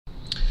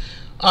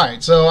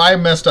Alright, so I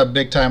messed up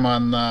big time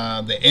on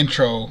the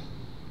intro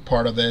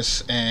part of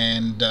this,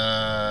 and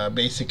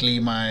basically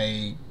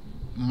my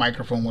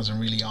microphone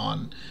wasn't really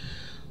on.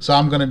 So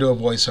I'm going to do a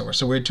voiceover.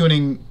 So we're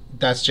tuning,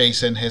 that's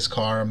Jason, his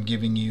car. I'm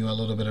giving you a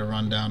little bit of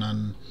rundown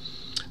on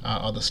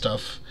other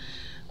stuff.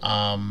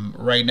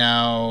 Right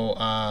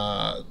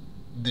now,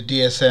 the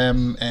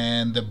DSM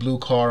and the blue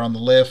car on the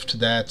lift,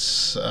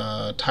 that's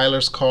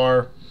Tyler's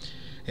car.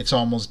 It's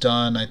almost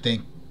done. I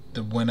think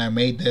when I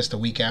made this, the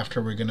week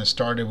after we're going to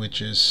start it, which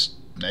is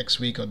next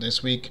week or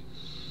this week.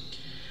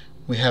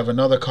 We have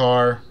another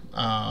car,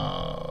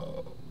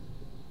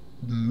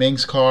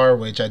 Ming's car,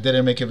 which I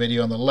didn't make a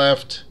video on the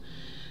left.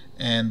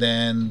 And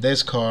then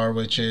this car,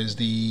 which is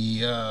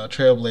the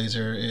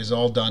Trailblazer, is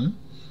all done.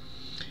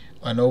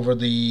 And over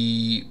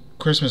the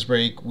Christmas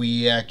break,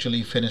 we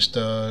actually finished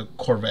the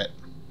Corvette.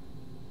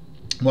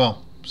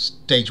 Well,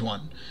 stage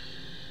one.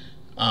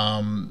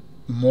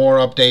 More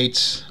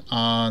updates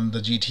on the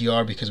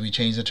GTR because we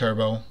changed the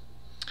turbo.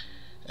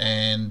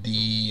 And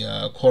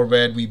the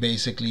Corvette, we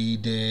basically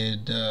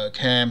did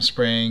cam,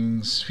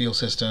 springs, fuel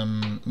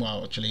system,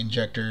 well, actually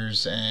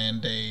injectors,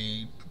 and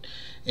a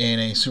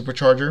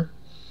supercharger.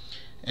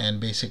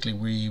 And basically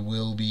we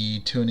will be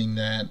tuning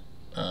that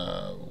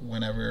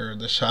whenever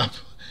the shop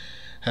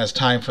has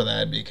time for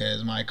that,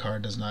 because my car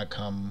does not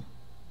come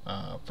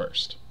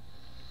first.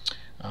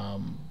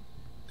 And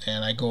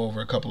I go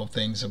over a couple of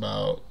things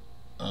about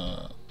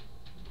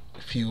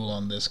fuel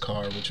on this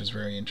car, which was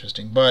very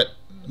interesting. But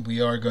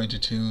we are going to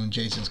tune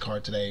Jason's car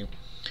today.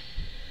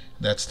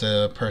 That's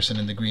the person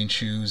in the green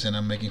shoes, and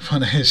I'm making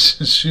fun of his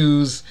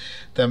shoes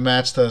that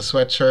match the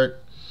sweatshirt.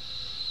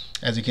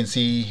 As you can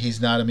see,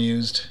 he's not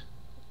amused.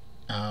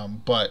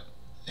 But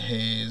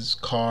his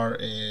car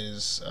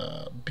is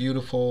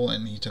beautiful,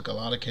 and he took a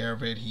lot of care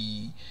of it.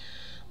 He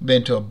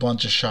been to a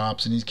bunch of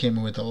shops, and he's came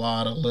in with a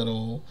lot of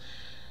little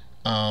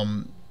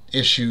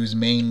issues.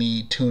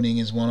 Mainly tuning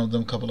is one of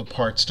them, a couple of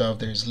part stuff,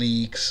 there's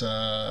leaks,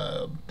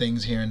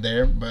 things here and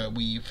there, but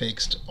we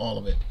fixed all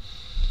of it.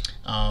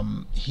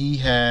 He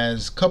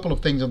has a couple of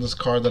things on this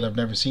car that I've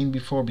never seen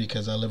before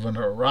because I live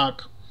under a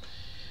rock,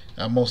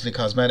 mostly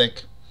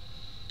cosmetic.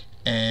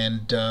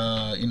 And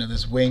you know,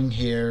 this wing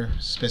here,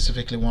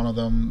 specifically one of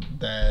them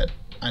that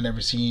I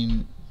never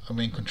seen a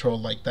wing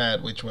controlled like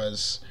that, which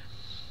was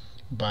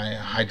by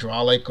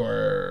hydraulic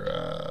or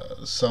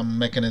some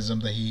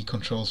mechanism that he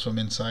controls from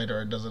inside,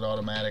 or does it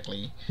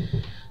automatically.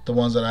 The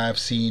ones that I've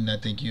seen, I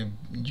think you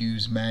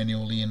use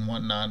manually and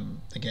whatnot.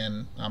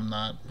 Again, I'm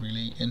not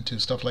really into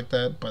stuff like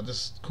that, but this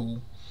is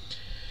cool.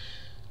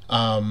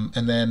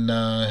 And then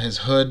his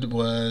hood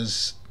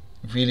was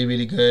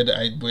really good.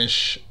 I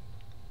wish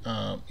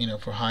you know,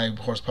 for high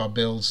horsepower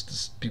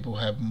builds, people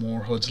have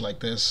more hoods like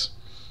this.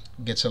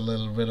 Gets a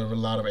little rid of a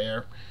lot of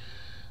air,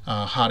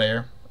 hot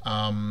air.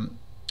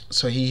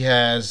 So he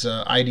has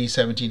ID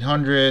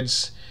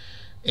 1700s,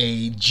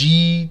 a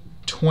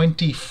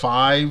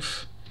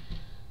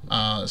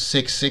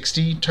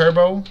G25-660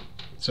 turbo,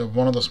 so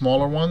one of the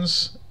smaller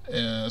ones.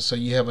 So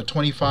you have a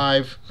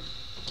 25,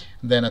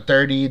 then a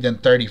 30, then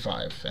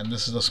 35, and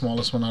this is the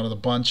smallest one out of the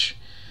bunch.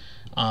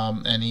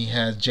 And he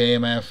has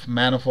JMF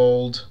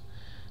manifold,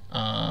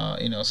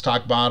 you know,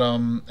 stock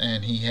bottom,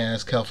 and he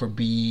has Kelfod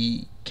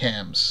B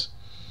cams.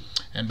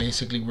 And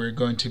basically we're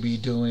going to be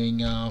doing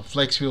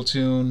flex fuel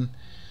tune,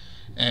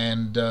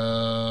 and you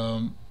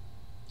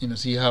know,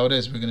 see how it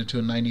is. We're going to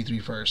tune 93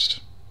 first.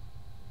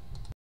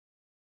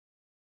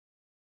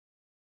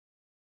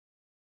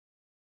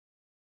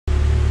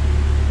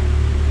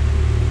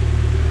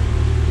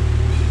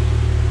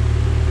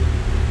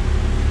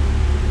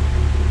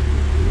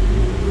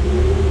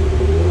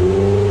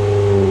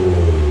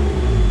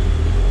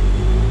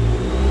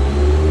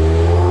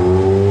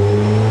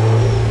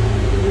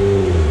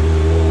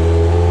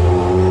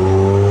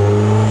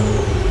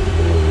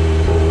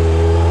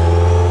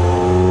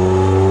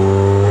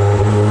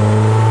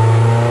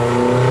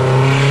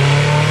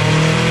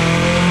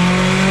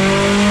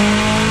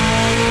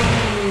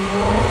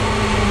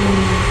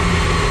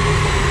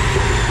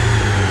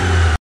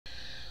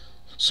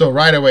 So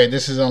right away,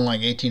 this is on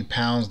like 18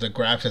 pounds. The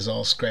graph is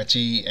all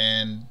scratchy,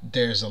 and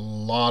there's a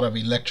lot of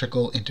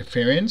electrical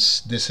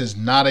interference. This is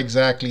not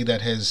exactly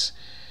that his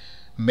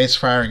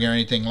misfiring or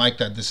anything like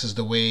that. This is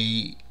the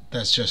way,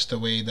 that's just the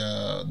way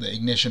the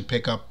ignition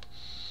pickup,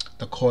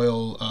 the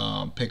coil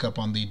pickup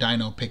on the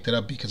dyno picked it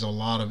up because of a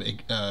lot of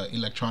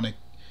electronic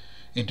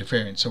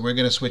interference. So we're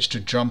going to switch to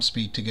drum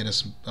speed to get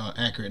us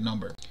accurate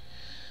number.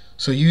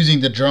 So using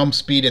the drum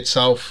speed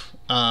itself,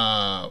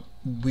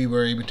 we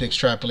were able to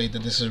extrapolate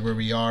that this is where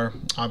we are.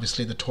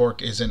 Obviously the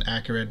torque isn't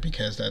accurate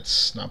because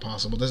that's not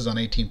possible. This is on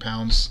 18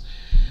 pounds.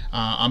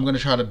 I'm going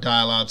to try to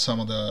dial out some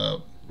of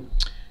the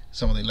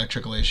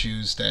electrical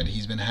issues that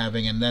he's been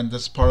having, and then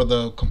this is part of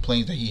the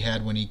complaint that he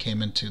had when he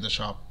came into the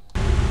shop.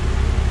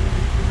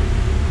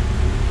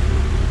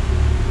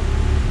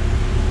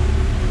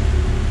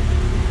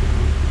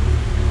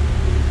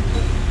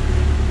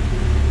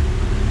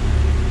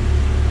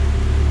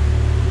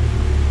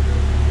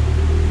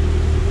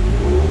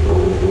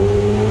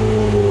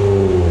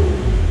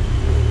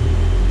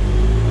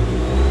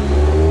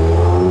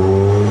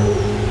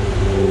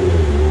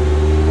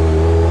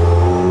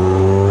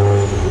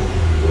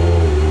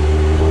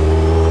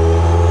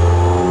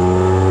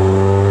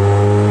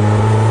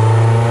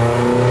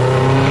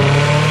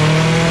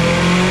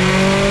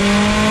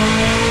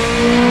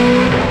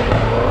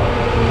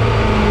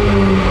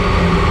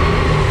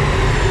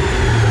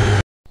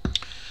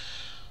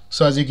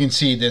 So as you can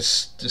see,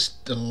 this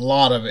a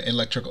lot of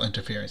electrical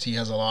interference. He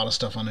has a lot of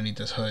stuff underneath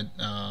this hood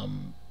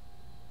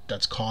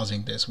that's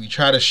causing this. We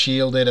try to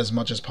shield it as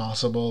much as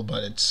possible,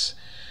 but it's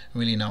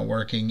really not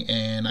working,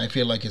 and I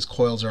feel like his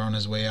coils are on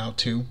his way out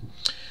too.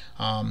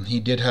 He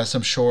did have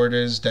some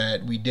shorters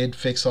that we did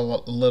fix a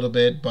little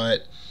bit,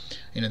 but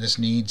you know, this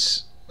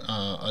needs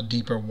a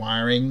deeper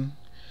wiring.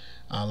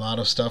 A lot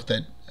of stuff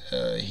that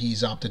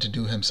he's opted to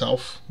do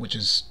himself, which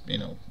is, you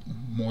know,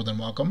 more than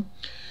welcome.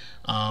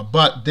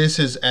 But this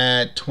is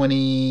at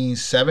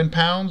 27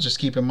 pounds. Just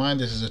keep in mind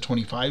this is a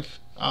 25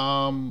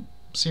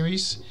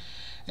 series,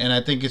 and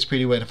I think it's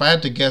pretty weight. If I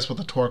had to guess what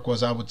the torque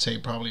was, I would say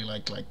probably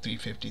like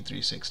 350,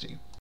 360.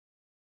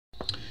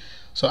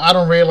 So I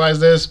don't realize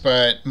this,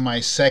 but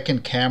my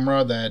second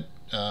camera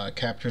that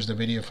captures the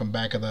video from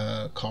back of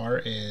the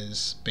car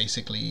is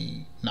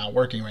basically not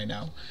working right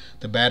now.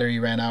 The battery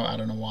ran out. I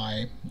don't know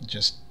why.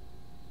 Just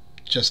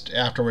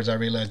afterwards I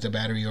realized the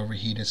battery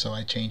overheated, so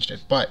I changed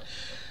it. But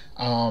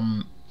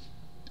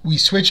we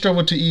switched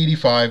over to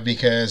E85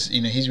 because,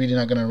 you know, he's really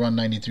not going to run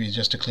 93s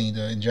just to clean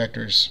the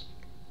injectors.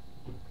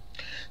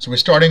 So we're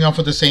starting off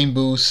with the same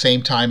boost,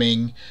 same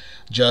timing,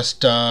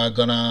 just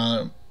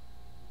gonna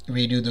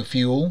redo the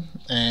fuel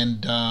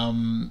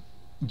and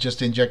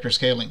just injector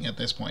scaling at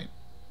this point.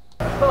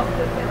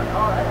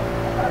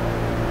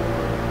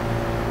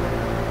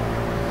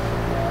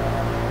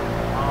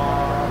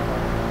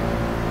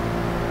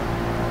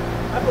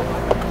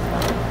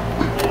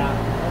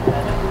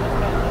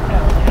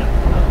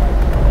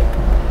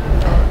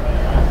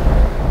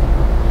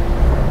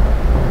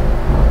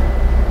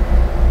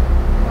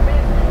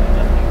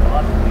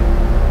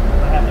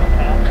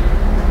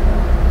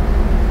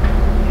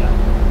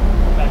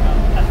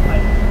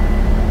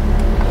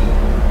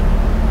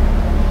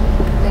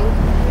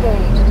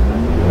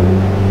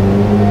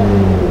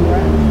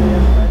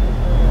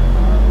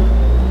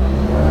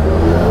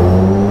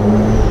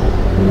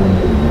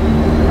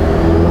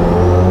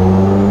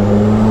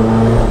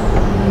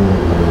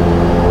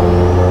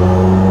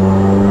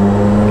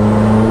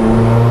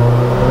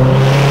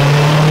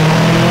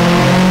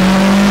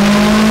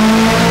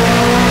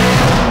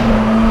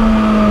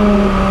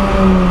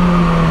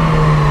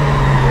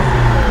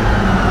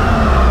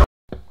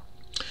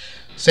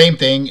 Same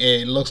thing.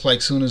 It looks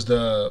like soon as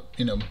the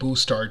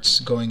boost starts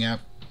going up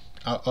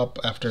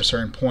after a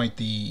certain point,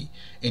 the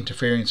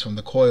interference from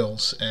the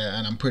coils,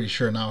 and I'm pretty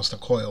sure now it's the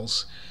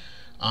coils,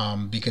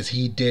 because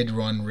he did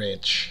run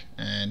rich,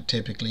 and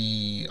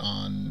typically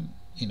on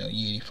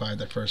E85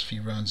 the first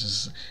few runs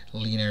is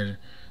leaner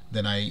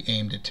than I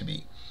aimed it to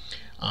be.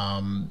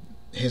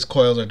 His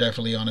coils are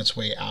definitely on its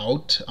way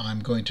out. I'm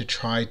going to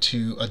try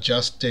to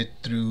adjust it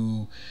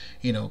through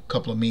a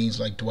couple of means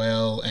like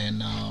dwell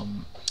and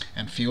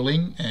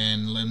fueling,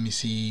 and let me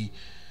see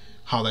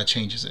how that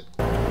changes it.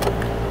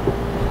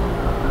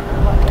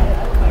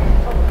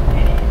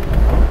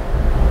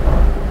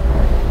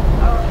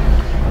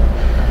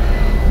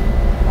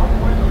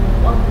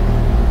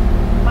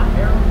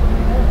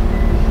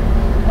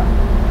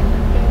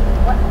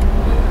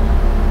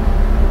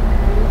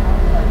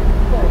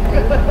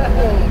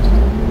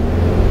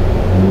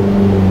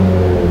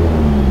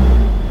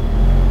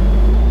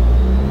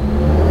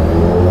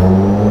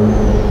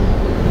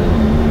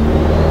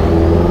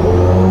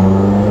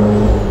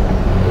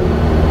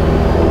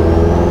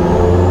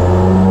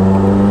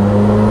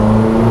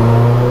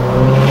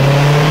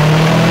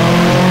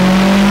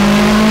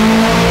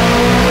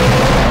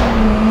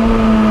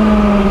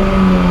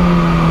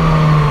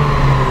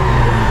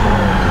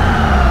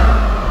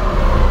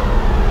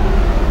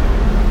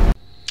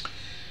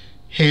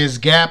 His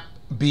gap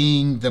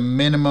being the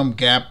minimum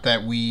gap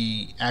that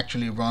we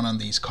actually run on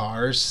these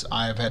cars,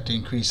 I've had to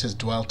increase his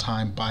dwell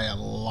time by a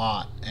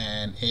lot,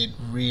 and it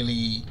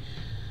really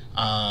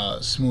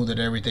smoothed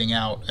everything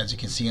out, as you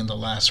can see in the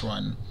last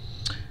run.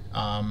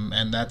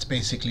 And that's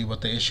basically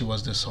what the issue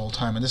was this whole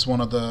time, and this is one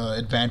of the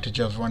advantage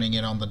of running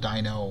it on the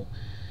dyno,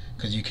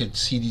 because you could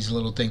see these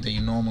little things that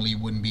you normally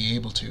wouldn't be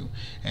able to.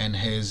 And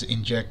his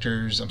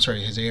injectors,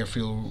 his air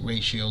fuel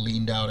ratio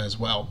leaned out as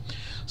well.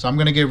 So I'm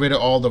going to get rid of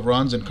all the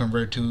runs and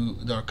convert to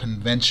the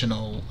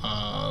conventional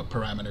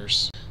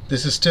parameters.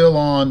 This is still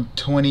on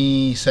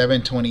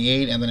 27,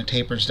 28, and then it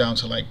tapers down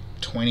to like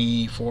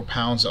 24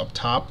 pounds up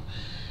top.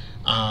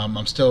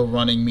 I'm still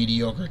running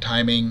mediocre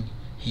timing.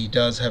 He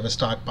does have a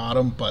stock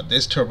bottom, but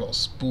this turbo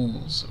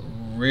spools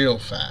real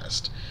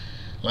fast.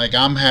 Like,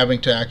 I'm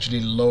having to actually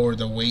lower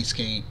the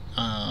wastegate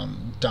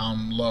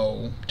down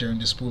low during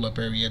the spool up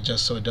area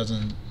just so it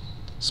doesn't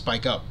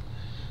spike up.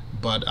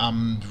 But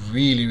I'm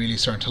really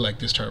starting to like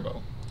this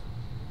turbo.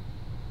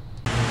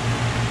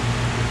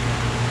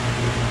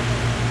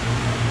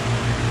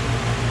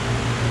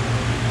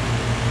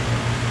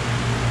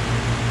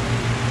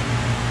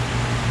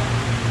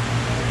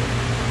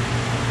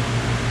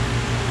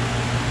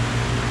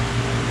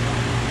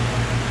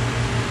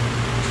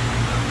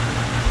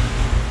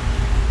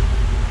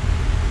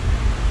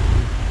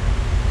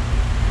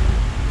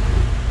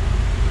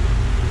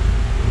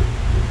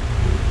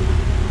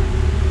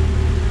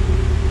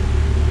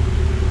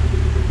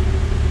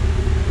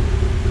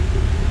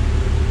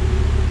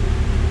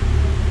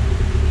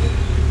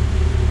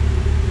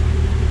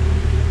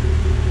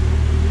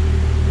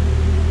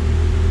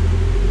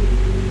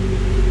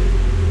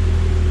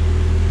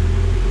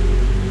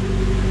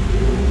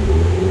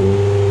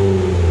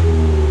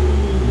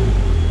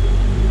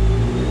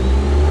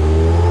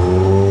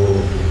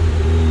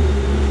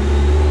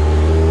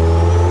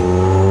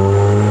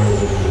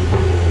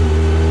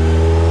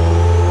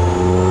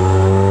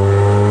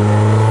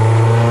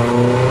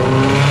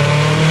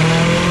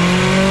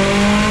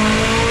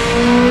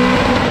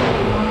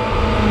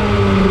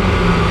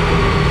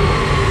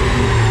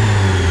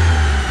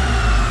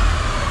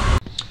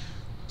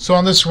 So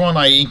on this run,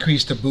 I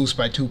increased the boost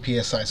by 2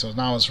 psi, so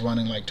now it's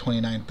running like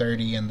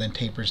 29-30 and then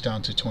tapers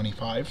down to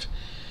 25.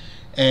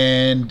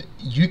 And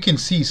you can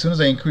see as soon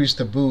as I increase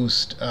the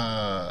boost,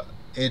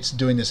 it's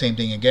doing the same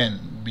thing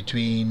again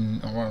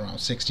between around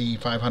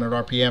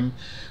 6,500 RPM,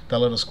 that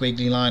little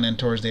squiggly line, and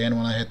towards the end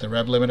when I hit the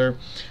rev limiter,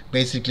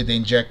 basically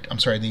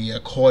the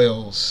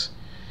coils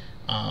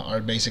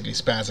are basically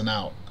spazzing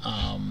out.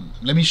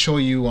 Let me show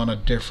you on a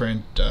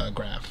different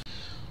graph.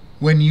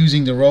 When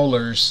using the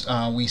rollers,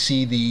 we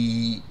see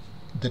the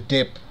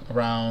dip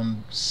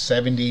around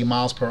 70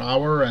 miles per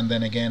hour, and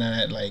then again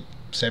at like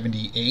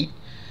 78,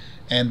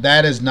 and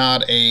that is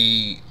not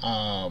a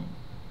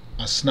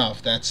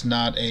snuff. That's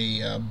not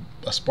a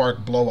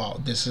spark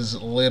blowout. This is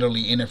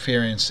literally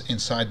interference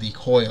inside the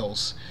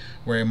coils,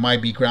 where it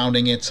might be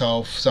grounding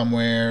itself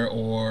somewhere,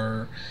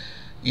 or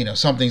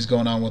something's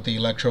going on with the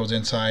electrodes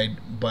inside,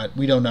 but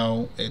we don't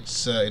know.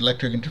 It's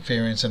electric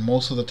interference, and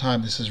most of the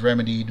time this is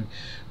remedied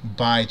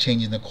by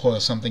changing the coil.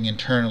 Something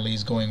internally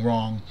is going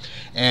wrong,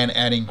 and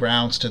adding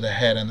grounds to the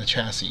head and the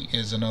chassis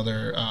is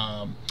another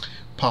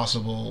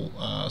possible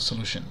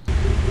solution.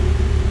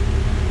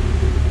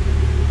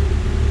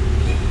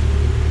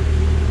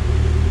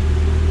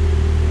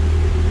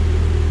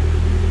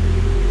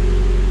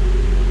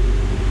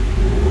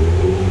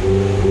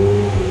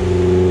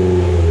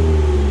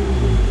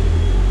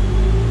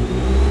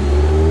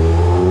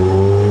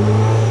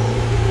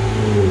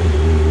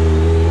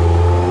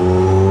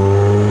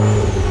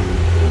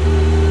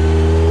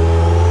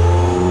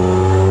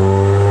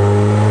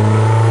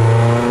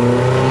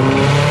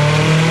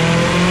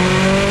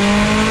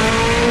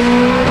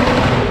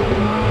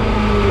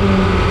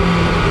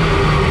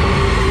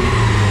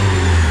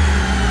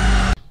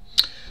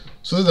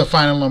 So this is the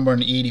final number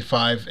in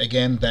 85.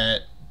 Again,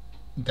 that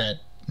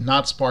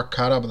not spark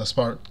cutout, but the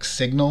spark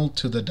signal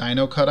to the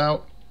dyno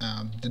cutout.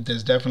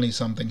 There's definitely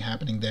something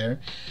happening there.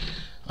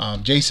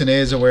 Jason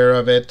is aware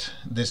of it.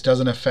 This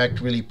doesn't affect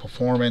really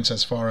performance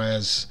as far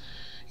as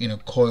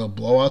coil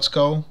blowouts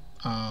go,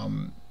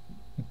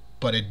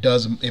 but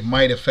it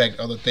might affect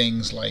other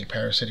things like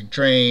parasitic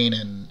drain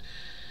and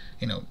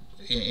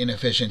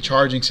inefficient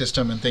charging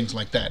system and things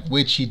like that,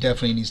 which he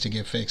definitely needs to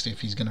get fixed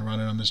if he's going to run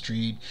it on the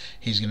street.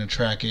 He's going to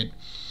track it,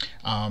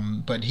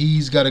 but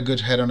he's got a good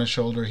head on his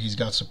shoulder. He's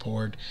got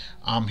support.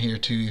 I'm here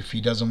too. If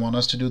he doesn't want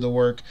us to do the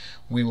work,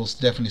 we will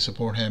definitely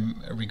support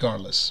him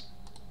regardless.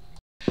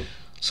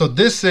 So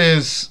this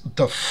is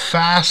the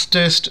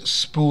fastest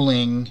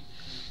spooling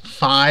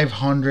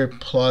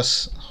 500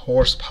 plus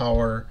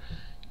horsepower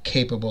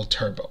capable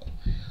turbo.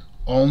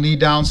 Only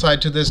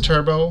downside to this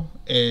turbo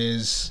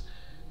is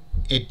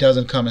it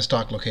doesn't come in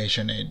stock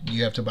location.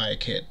 You have to buy a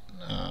kit,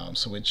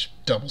 so which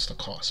doubles the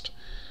cost.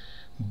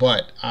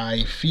 But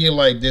I feel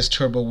like this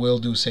turbo will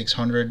do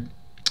 600.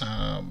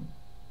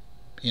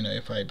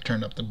 If I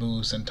turned up the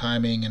boost and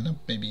timing and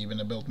maybe even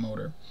a built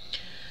motor.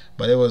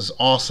 But it was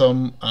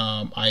awesome.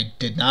 I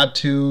did not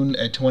tune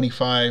a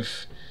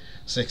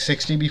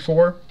 25-660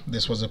 before.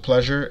 This was a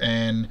pleasure,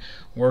 and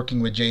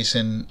working with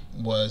Jason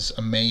was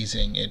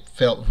amazing. It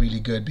felt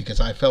really good because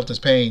I felt his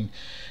pain,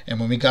 and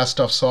when we got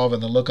stuff solved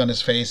and the look on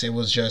his face, it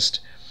was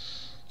just,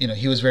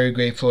 he was very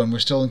grateful, and we're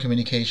still in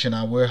communication.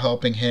 We're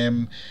helping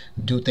him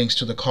do things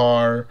to the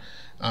car,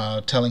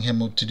 telling him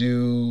what to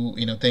do,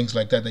 things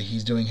like that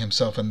he's doing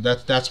himself, and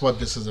that's what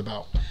this is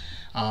about.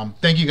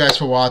 Thank you guys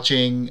for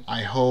watching.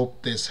 I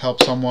hope this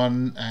helps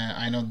someone.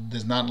 I know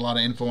there's not a lot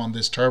of info on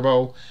this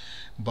turbo,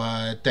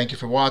 but thank you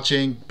for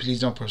watching.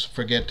 Please don't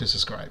forget to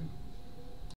subscribe.